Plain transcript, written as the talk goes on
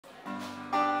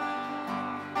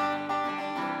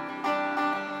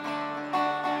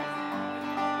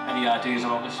any ideas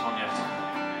about this one yet?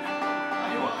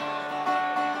 Anyone?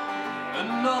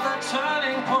 Another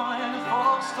turning point,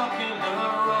 folks stuck in a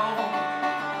row.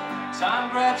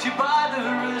 Time grabs you by the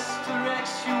wrist,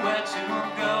 directs you where to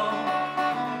go.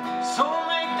 So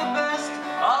make the best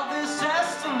of this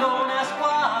test and don't ask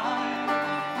why.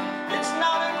 It's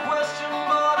not a question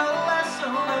but a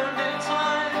lesson learned in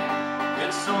time.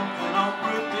 It's something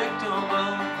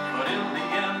unpredictable, but in the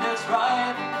end it's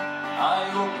right. I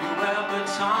hope you have the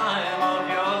time of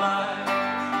your life.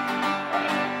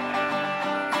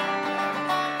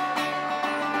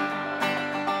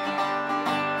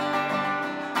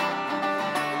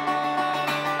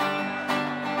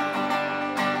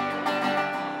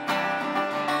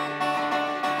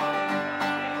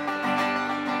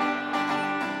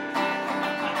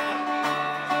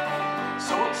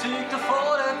 Take the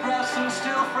photographs and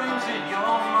still frames in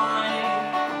your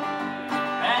mind.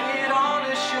 Hang it on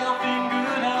a shelf in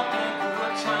good health and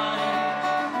good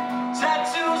times.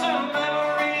 Tattoos and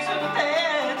memories and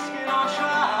dead skin on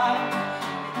trial.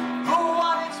 For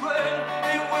what it's worth,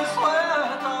 it was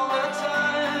worth all the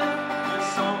time.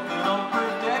 It's something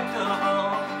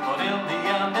unpredictable, but in the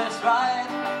end it's right.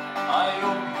 I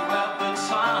hope you have the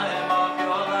time of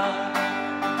your life.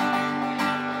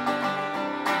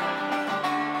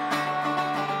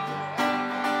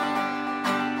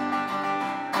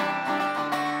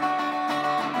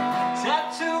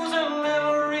 Tattoos and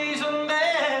memories and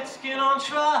dead skin on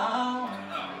trial.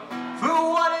 For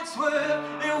what it's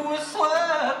worth, it was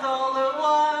worth all the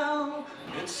while.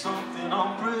 It's something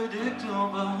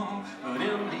unpredictable, but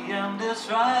in the end it's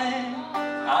right.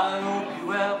 I hope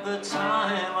you have the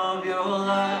time of your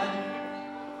life.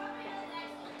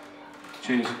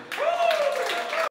 Cheers.